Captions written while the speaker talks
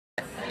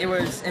it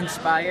was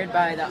inspired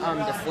by the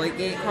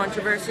Deflategate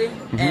controversy,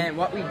 and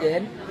what we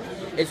did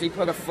is we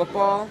put a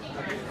football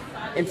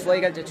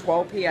inflated to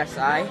 12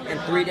 psi in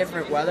 3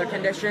 different weather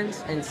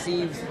conditions and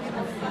see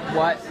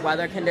what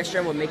weather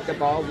condition would make the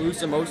ball lose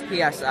the most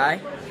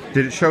psi.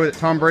 Did it show that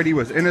Tom Brady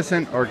was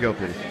innocent or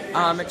guilty?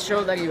 It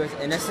showed that he was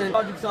innocent.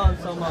 Project's on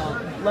some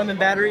lemon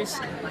batteries,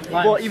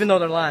 well, even though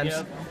they're limes.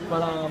 Yeah.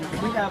 But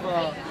we have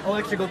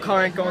electrical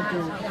current going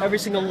through every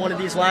single one of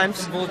these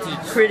limes,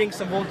 creating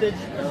some voltage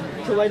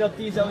to light up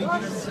these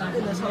LEDs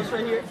in this house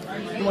right here.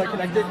 You want to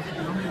connect it?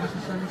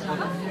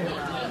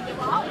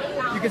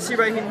 You can see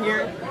right in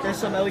here, there's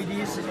some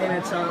LEDs, and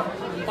it's an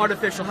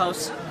artificial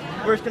house.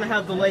 We're just going to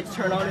have the lights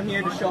turn on in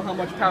here to show how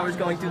much power is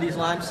going through these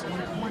limes.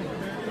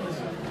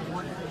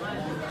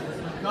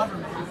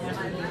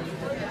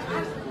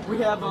 We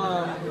have,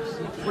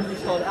 what are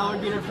these called? Allen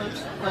beater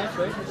plants,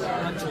 right?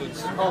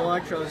 Electrodes. Oh,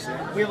 electrodes.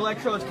 We have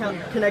electrodes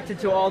connected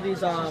to all these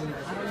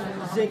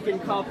zinc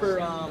and copper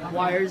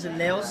wires and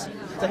nails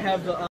to have the